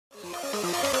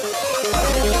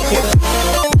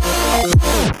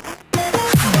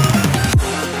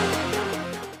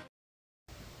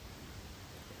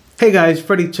Hey guys,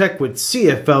 frndly with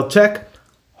CFL-TECH.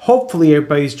 Hopefully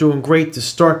everybody's doing great to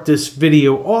start this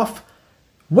video off.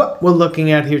 What we're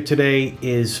looking at here today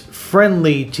is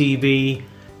frndly TV.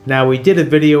 Now, we did a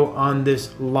video on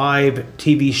this live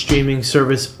TV streaming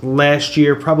service last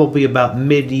year, probably about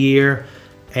mid-year,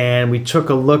 and we took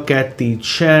a look at the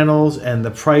channels and the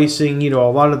pricing, a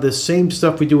lot of the same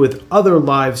stuff we do with other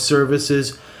live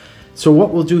services. So what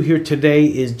we'll do here today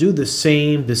is do the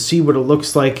same to see what it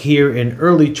looks like here in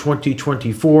early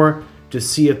 2024, to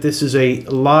see if this is a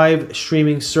live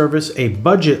streaming service, a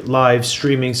budget live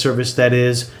streaming service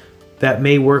that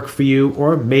may work for you,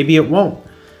 or maybe it won't.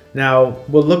 Now,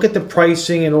 we'll look at the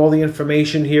pricing and all the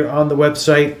information here on the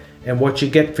website and what you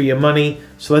get for your money.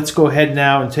 So let's go ahead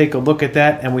now and take a look at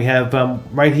that. And we have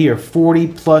right here 40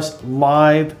 plus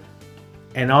live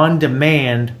and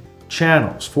on-demand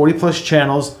channels, 40 plus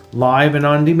channels live and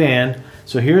on demand.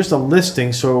 So here's the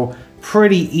listing. So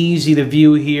pretty easy to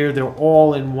view here. They're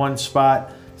all in one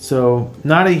spot. So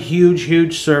not a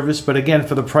huge service, but again,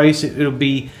 for the price, it'll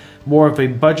be more of a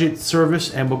budget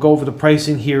service, and we'll go over the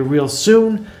pricing here real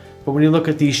soon. But when you look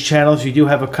at these channels, you do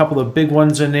have a couple of big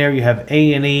ones in there. You have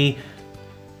A&E,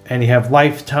 and you have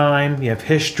Lifetime, you have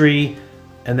History,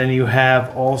 and then you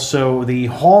have also the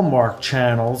Hallmark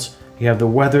channels. You have the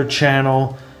Weather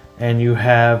Channel, and you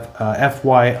have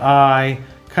FYI,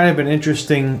 kind of an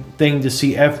interesting thing to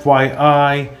see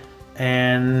FYI,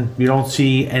 and you don't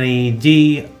see any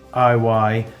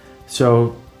DIY.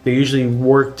 So they usually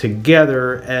work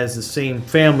together as the same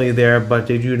family there, but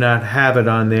they do not have it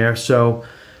on there. So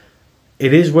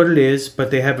it is what it is, but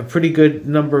they have a pretty good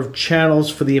number of channels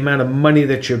for the amount of money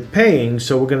that you're paying.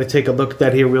 So we're going to take a look at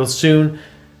that here real soon.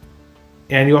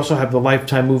 And you also have the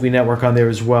Lifetime Movie Network on there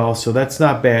as well. So that's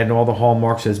not bad. And all the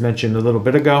Hallmarks, as mentioned a little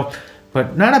bit ago.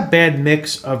 But not a bad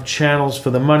mix of channels for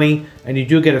the money. And you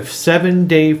do get a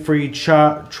 7-day free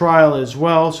trial as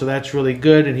well. So that's really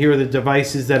good. And here are the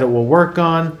devices that it will work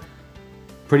on.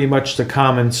 Pretty much the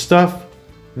common stuff.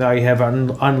 Now you have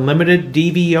unlimited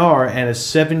DVR and a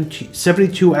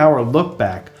 72-hour look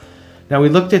back. Now, we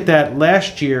looked at that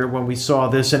last year when we saw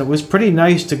this, and it was pretty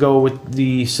nice to go with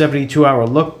the 72-hour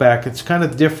look back. It's kind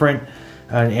of different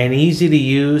and easy to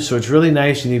use, so it's really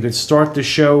nice. And you could start the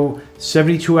show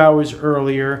 72 hours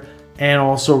earlier and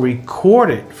also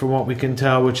record it, from what we can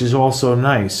tell, which is also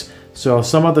nice. So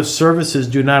some other services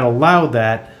do not allow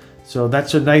that, so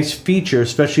that's a nice feature,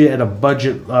 especially at a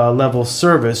budget level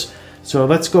service. So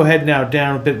let's go ahead now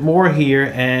down a bit more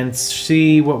here and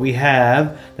see what we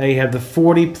have. Now you have the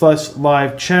 40 plus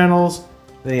live channels.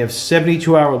 Then you have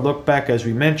 72-hour look back, as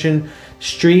we mentioned.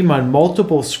 Stream on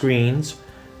multiple screens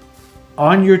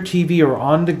on your TV or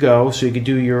on the go. So you could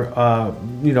do your,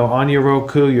 on your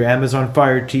Roku, your Amazon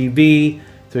Fire TV.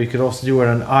 So you could also do it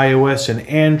on iOS and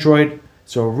Android.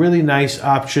 So really nice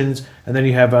options. And then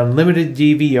you have unlimited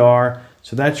DVR.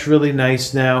 So that's really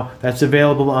nice now. That's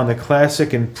available on the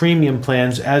classic and premium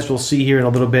plans, as we'll see here in a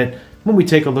little bit when we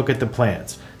take a look at the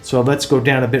plans. So let's go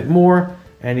down a bit more,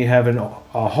 and you have a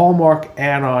Hallmark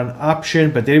add-on option,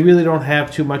 but they really don't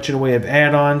have too much in the way of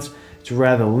add-ons. It's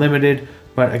rather limited,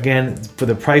 but again, for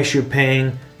the price you're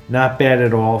paying, not bad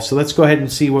at all. So let's go ahead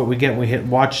and see what we get when we hit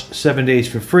watch 7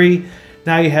 days for free.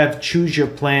 Now you have choose your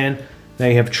plan. Now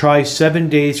you have try 7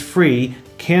 days free,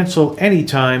 cancel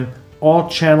anytime, all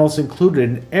channels included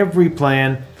in every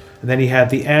plan. And then you have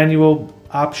the annual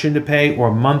option to pay or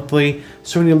monthly.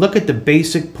 So when you look at the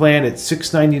basic plan at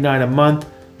 $6.99 a month,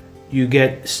 you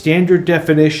get standard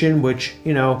definition, which,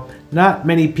 not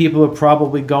many people are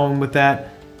probably going with that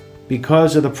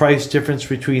because of the price difference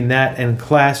between that and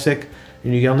classic.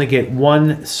 And you only get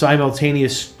one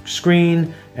simultaneous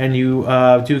screen, and you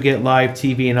do get live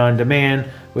TV and on demand,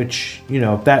 which,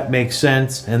 that makes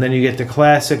sense. And then you get the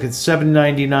classic at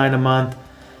 $7.99 a month.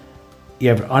 You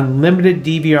have unlimited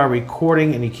DVR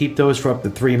recording, and you keep those for up to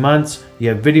 3 months. You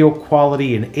have video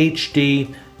quality in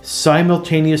HD,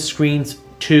 simultaneous screens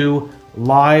 2,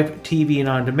 live TV and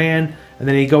on demand. And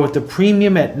then you go with the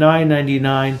premium at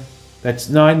 $9.99. That's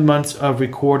 9 months of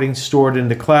recording stored in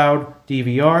the cloud,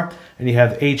 DVR. And you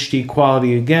have HD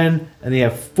quality again. And you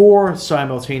have 4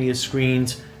 simultaneous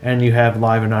screens, and you have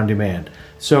live and on demand.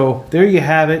 So there you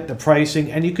have it, the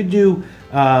pricing. And you could do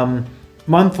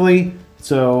monthly.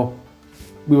 So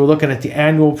we were looking at the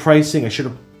annual pricing. I should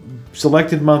have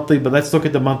selected monthly, but let's look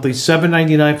at the monthly.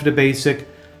 $7.99 for the basic.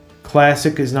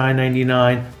 Classic is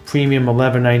 $9.99. Premium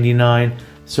 $11.99.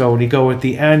 So when you go with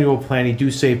the annual plan, you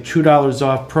do save $2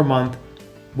 off per month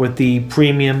with the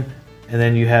premium. And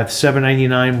then you have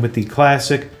 $7.99 with the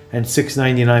classic and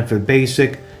 $6.99 for the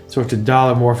basic. So it's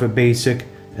 $1 more for basic.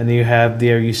 And then you have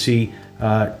there, you see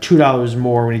 $2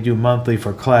 more when you do monthly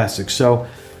for classic. So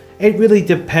It really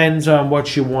depends on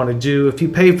what you want to do. If you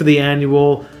pay for the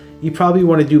annual, you probably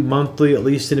want to do monthly, at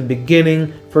least in the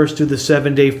beginning. First do the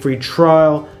 7-day free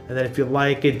trial, and then if you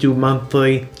like it, do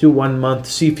monthly, do 1 month,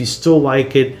 see if you still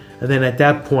like it, and then at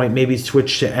that point, maybe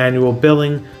switch to annual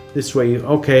billing. This way,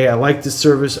 okay, I like the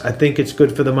service, I think it's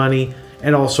good for the money,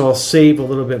 and also I'll save a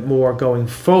little bit more going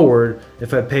forward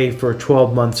if I pay for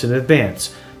 12 months in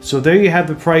advance. So there you have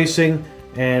the pricing,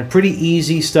 and pretty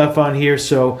easy stuff on here.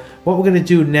 So what we're going to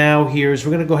do now here is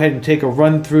we're going to go ahead and take a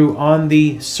run through on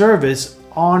the service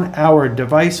on our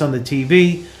device on the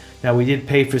TV. Now we did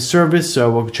pay for service, so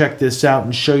we'll check this out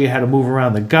and show you how to move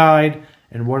around the guide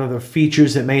and what other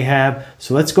features it may have.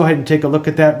 So let's go ahead and take a look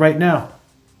at that right now.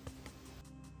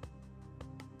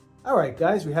 Alright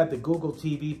guys, we have the Google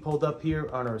TV pulled up here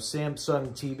on our Samsung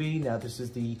TV. Now this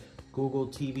is the Google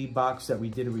TV box that we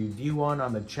did a review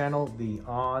on the channel, the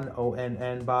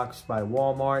ONN box by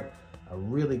Walmart. A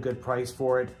really good price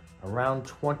for it, around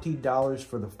 $20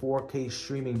 for the 4K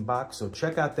streaming box. So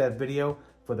check out that video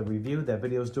for the review. That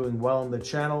video is doing well on the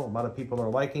channel. A lot of people are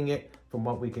liking it from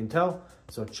what we can tell.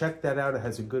 So check that out, it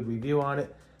has a good review on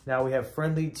it. Now we have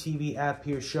Frndly TV app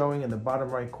here showing in the bottom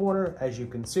right corner, as you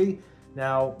can see.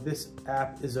 Now, this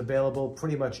app is available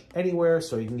pretty much anywhere,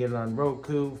 so you can get it on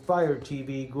Roku, Fire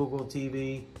TV, Google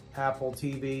TV, Apple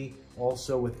TV,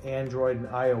 also with Android and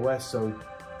iOS, so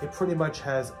it pretty much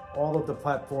has all of the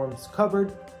platforms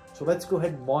covered. So let's go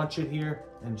ahead and launch it here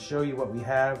and show you what we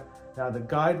have. Now, the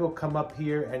guide will come up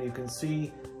here, and you can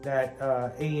see that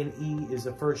A&E is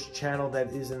the first channel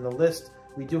that is in the list.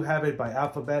 We do have it by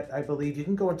alphabet, I believe. You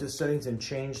can go into settings and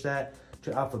change that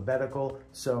to alphabetical,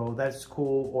 so that's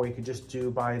cool, or you could just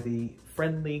do by the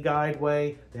Frndly guide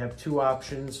way. They have 2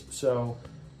 options, so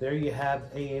there you have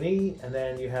A&E, and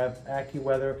then you have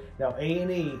AccuWeather. Now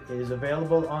A&E is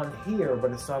available on here,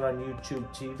 but it's not on YouTube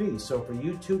TV, so for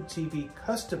YouTube TV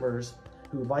customers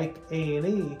who like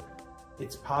A&E,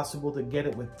 it's possible to get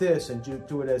it with this and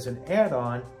do it as an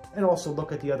add-on, and also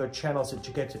look at the other channels that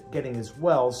you're getting as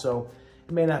well. So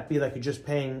it may not be like you're just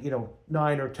paying, you know,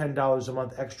 $9 or $10 a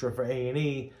month extra for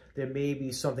A&E. There may be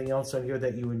something else on here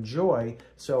that you enjoy.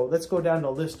 So let's go down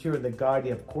the list here in the guide.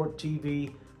 You have Court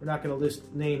TV. We're not going to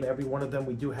name every one of them.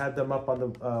 We do have them up on the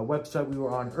website we were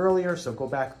on earlier. So go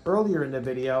back earlier in the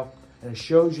video, and it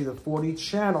shows you the 40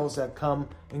 channels that come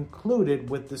included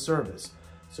with the service.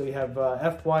 So you have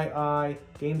FYI,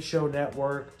 Game Show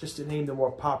Network, just to name the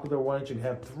more popular ones. You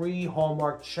have 3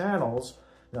 Hallmark channels.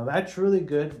 Now that's really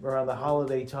good around the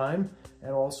holiday time,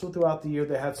 and also throughout the year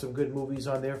they have some good movies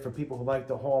on there for people who like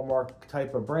the Hallmark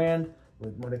type of brand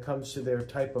when it comes to their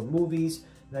type of movies.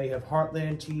 Now you have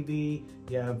Heartland TV,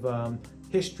 you have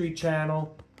History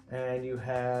Channel, and you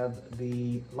have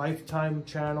the Lifetime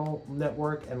Channel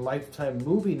Network and Lifetime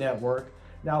Movie Network.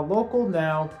 Now local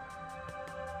now,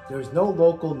 there's no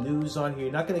local news on here.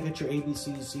 You're not going to get your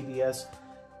ABC, CBS,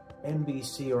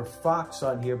 NBC or Fox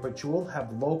on here, but you will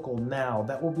have local now.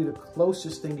 That will be the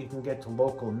closest thing you can get to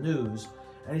local news.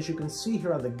 And as you can see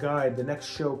here on the guide, the next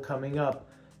show coming up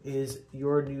is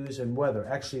Your News and Weather.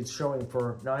 Actually, it's showing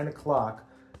for 9 o'clock.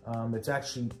 It's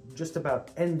actually just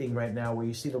about ending right now, where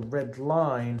you see the red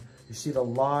line, you see the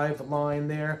live line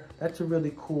there. That's a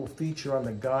really cool feature on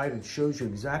the guide. It shows you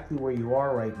exactly where you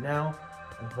are right now.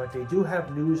 But they do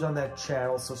have news on that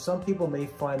channel, so some people may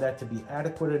find that to be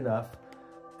adequate enough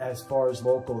as far as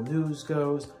local news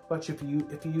goes. But if you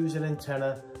use an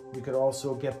antenna, you could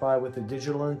also get by with a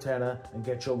digital antenna and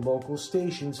get your local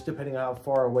stations depending on how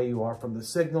far away you are from the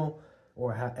signal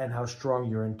and how strong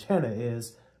your antenna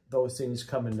is. Those things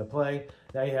come into play.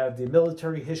 Now you have the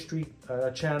Military History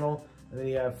channel, and then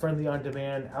you have Frndly On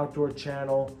Demand, Outdoor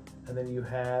channel, and then you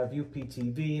have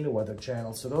UPTV and the Weather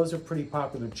channel. So those are pretty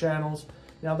popular channels.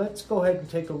 Now let's go ahead and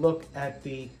take a look at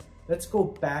let's go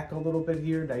back a little bit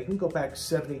here. Now you can go back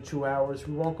 72 hours.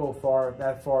 We won't go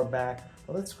that far back,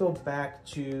 but let's go back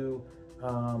to,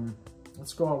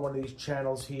 let's go on one of these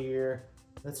channels here.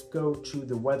 Let's go to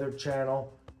the Weather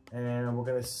channel, and we're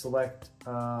gonna select,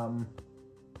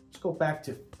 let's go back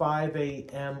to 5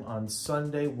 a.m. on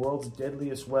Sunday, World's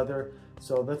Deadliest Weather.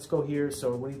 So let's go here.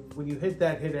 So when you hit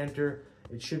enter,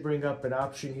 it should bring up an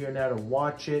option here now to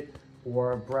watch it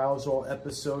or browse all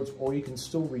episodes, or you can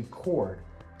still record.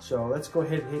 So let's go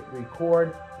ahead and hit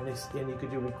record, and you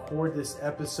can do record this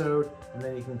episode, and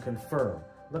then you can confirm.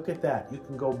 Look at that. You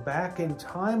can go back in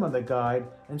time on the guide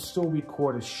and still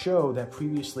record a show that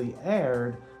previously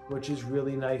aired, which is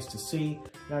really nice to see.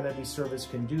 Not every service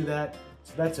can do that.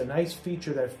 So that's a nice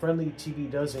feature that Frndly TV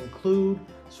does include.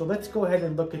 So let's go ahead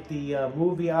and look at the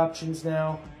movie options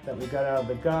now that we got out of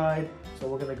the guide. So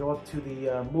we're going to go up to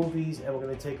the movies, and we're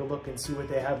going to take a look and see what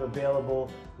they have available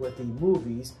with the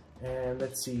movies. And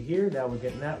let's see here, now we're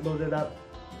getting that loaded up.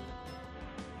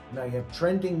 Now you have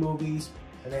trending movies,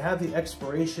 and they have the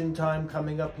expiration time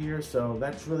coming up here, so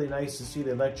that's really nice to see.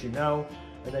 They let you know.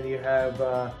 And then you have,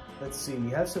 let's see, you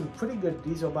have some pretty good,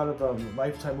 these are a lot of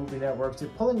Lifetime movie networks. They're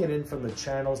pulling it in from the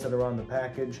channels that are on the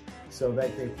package, so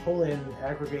that they pull in,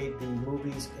 aggregate the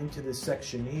movies into this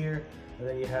section here. And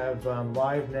then you have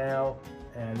Live Now,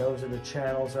 and those are the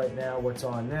channels right now, what's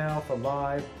on now for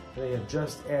live. And they have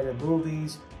just added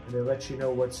movies, and they let you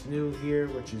know what's new here,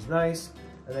 which is nice.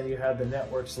 And then you have the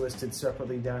networks listed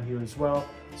separately down here as well.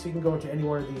 So you can go into any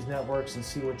one of these networks and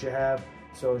see what you have.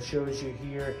 So it shows you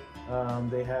here,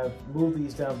 they have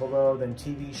movies down below, then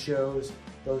TV shows.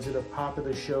 Those are the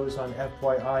popular shows on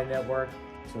FYI network.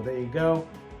 So there you go.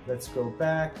 Let's go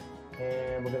back,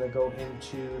 and we're going to go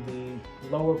into the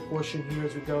lower portion here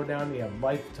as we go down. You have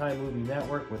Lifetime Movie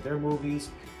Network with their movies,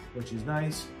 which is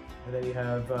nice. And then you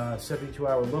have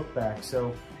 72-hour look back.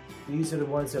 So these are the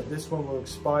ones that this one will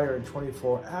expire in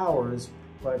 24 hours,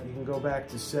 but you can go back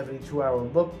to 72-hour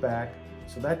look back.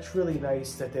 So that's really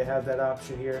nice that they have that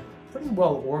option here. Pretty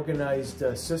well organized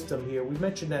system here. We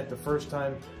mentioned that the first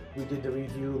time we did the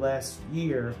review last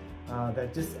year,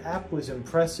 that this app was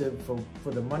impressive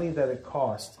for the money that it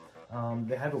cost.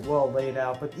 They have it well laid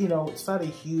out, but you know, it's not a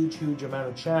huge amount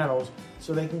of channels,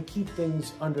 so they can keep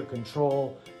things under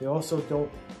control. They also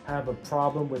don't have a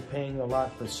problem with paying a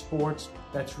lot for sports.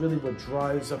 That's really what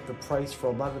drives up the price for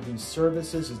a lot of these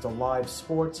services, is the live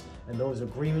sports and those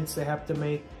agreements they have to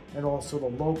make, and also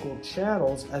the local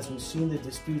channels. As we've seen the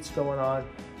disputes going on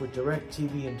with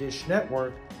DirecTV and Dish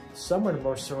Network, some of them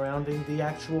are surrounding the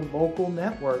actual local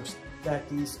networks that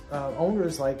these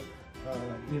owners, like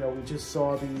you know, we just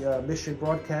saw the Mission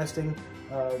Broadcasting,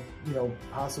 you know,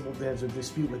 possible there's a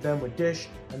dispute with them with Dish,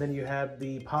 and then you have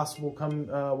the possible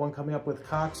one coming up with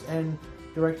Cox and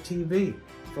DirecTV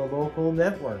for local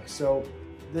networks. So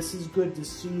this is good to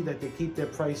see that they keep their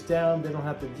price down. They don't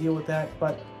have to deal with that,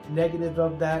 but negative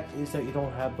of that is that you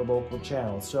don't have the local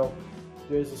channels. So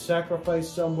there's a sacrifice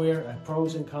somewhere, and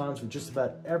pros and cons with just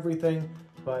about everything,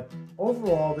 but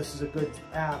overall this is a good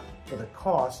app for the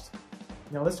cost.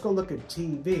 Now let's go look at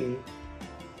TV,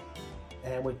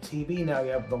 and with TV now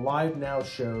you have the Live Now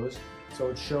shows, so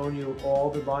it's showing you all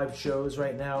the live shows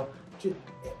right now. You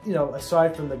know,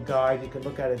 aside from the guide, you can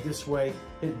look at it this way,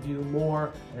 hit view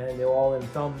more, and they're all in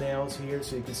thumbnails here,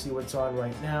 so you can see what's on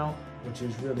right now, which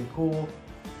is really cool.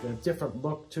 There's a different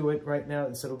look to it right now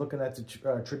instead of looking at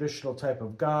the traditional type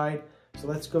of guide. So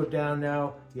let's go down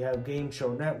now. You have Game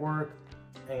Show Network,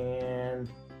 and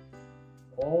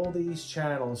all these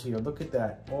channels here, look at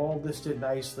that, all listed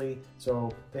nicely.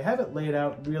 So they have it laid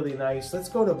out really nice. Let's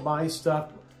go to My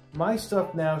Stuff. My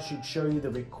Stuff now should show you the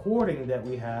recording that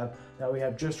we have. Now we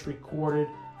have just recorded,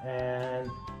 and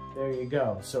there you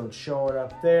go. So it's showing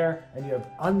up there, and you have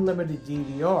unlimited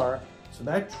DVR, so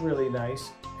that's really nice.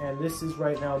 And this is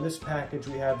right now, this package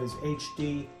we have is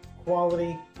HD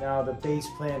quality. Now the base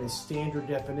plan is standard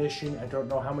definition. I don't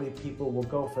know how many people will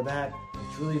go for that.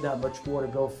 It's really not much more to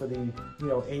go for the, you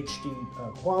know,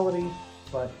 HD quality,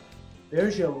 but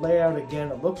there's your layout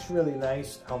again. It looks really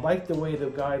nice. I like the way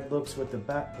the guide looks with the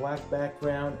black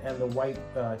background and the white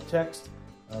text.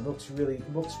 Looks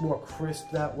more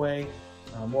crisp that way,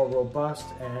 more robust,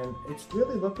 and it's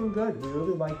really looking good. We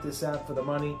really like this app for the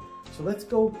money. So let's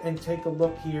go and take a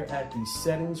look here at the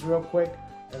settings real quick,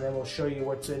 and then we'll show you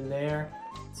what's in there.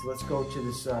 So let's go to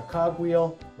this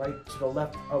cogwheel right to the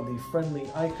left of the friendly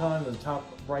icon in the top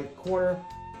right corner.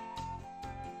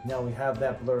 Now we have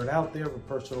that blurred out there for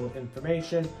personal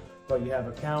information, but you have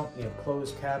account, you have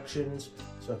closed captions.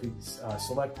 So if you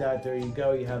select that, there you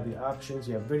go. You have the options.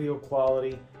 You have video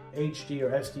quality, HD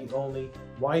or SD only.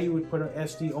 Why you would put an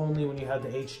SD only when you have the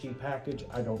HD package,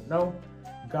 I don't know.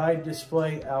 Guide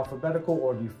display, alphabetical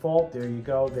or default. There you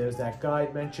go. There's that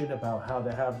guide mentioned about how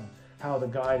the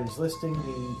guide is listing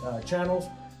the channels.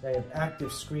 They have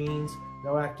active screens,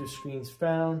 no active screens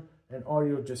found, and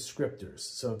audio descriptors.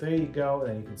 So there you go.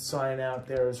 Then you can sign out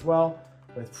there as well.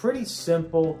 But pretty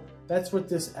simple. That's what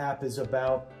this app is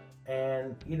about.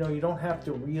 And you know, you don't have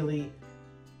to really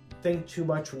think too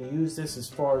much when you use this as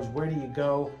far as where do you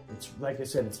go. It's like I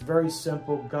said, it's very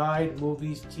simple. Guide,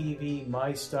 movies, TV,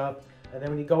 My Stuff. And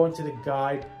then when you go into the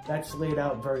guide, that's laid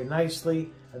out very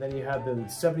nicely. And then you have the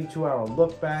 72-hour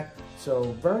look back.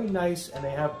 So very nice. And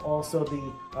they have also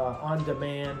the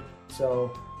on-demand.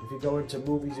 So if you go into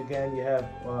movies again, you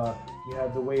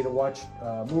have the way to watch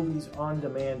movies on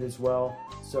demand as well.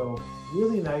 So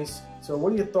really nice. So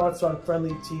what are your thoughts on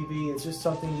Frndly TV? Is this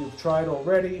something you've tried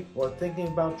already or thinking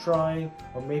about trying,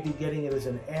 or maybe getting it as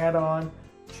an add-on?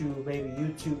 to maybe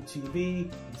YouTube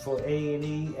TV for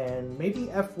A&E, and maybe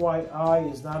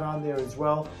FYI is not on there as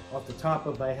well off the top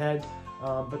of my head.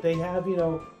 But they have, you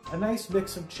know, a nice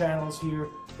mix of channels here.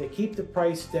 They keep the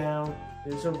price down.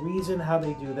 There's a reason how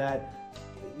they do that.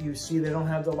 You see they don't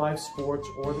have the live sports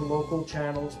or the local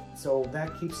channels, so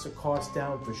that keeps the cost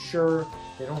down for sure.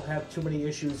 They don't have too many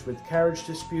issues with carriage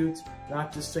disputes.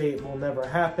 Not to say it will never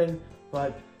happen,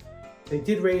 but they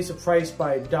did raise the price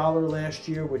by $1 last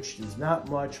year, which is not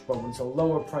much, but when it's a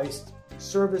lower priced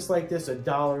service like this,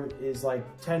 $1 is like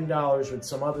 $10 with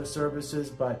some other services,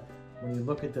 but when you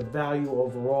look at the value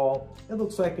overall, it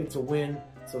looks like it's a win.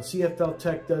 So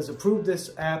CFL-TECH does approve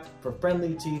this app for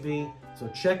Frndly TV. So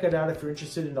check it out if you're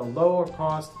interested in a lower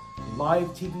cost live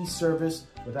TV service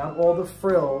without all the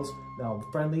frills. Now,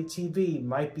 Frndly TV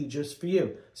might be just for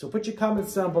you. So put your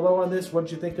comments down below on this. What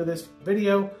did you think of this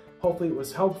video? Hopefully it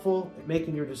was helpful in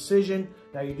making your decision.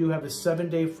 Now you do have a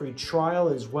 7-day free trial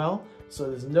as well. So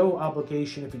there's no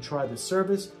obligation if you try the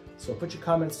service. So put your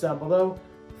comments down below.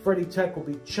 frndly-TECH will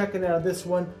be checking out this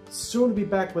one. Soon to be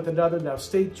back with another. Now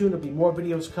stay tuned, there'll be more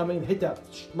videos coming. Hit that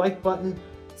like button,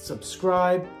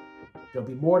 subscribe. There'll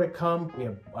be more to come. We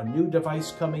have a new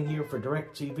device coming here for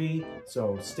DirecTV,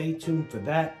 so stay tuned for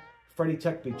that.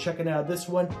 frndly-TECH will be checking out this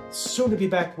one. Soon to be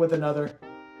back with another.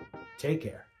 Take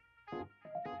care.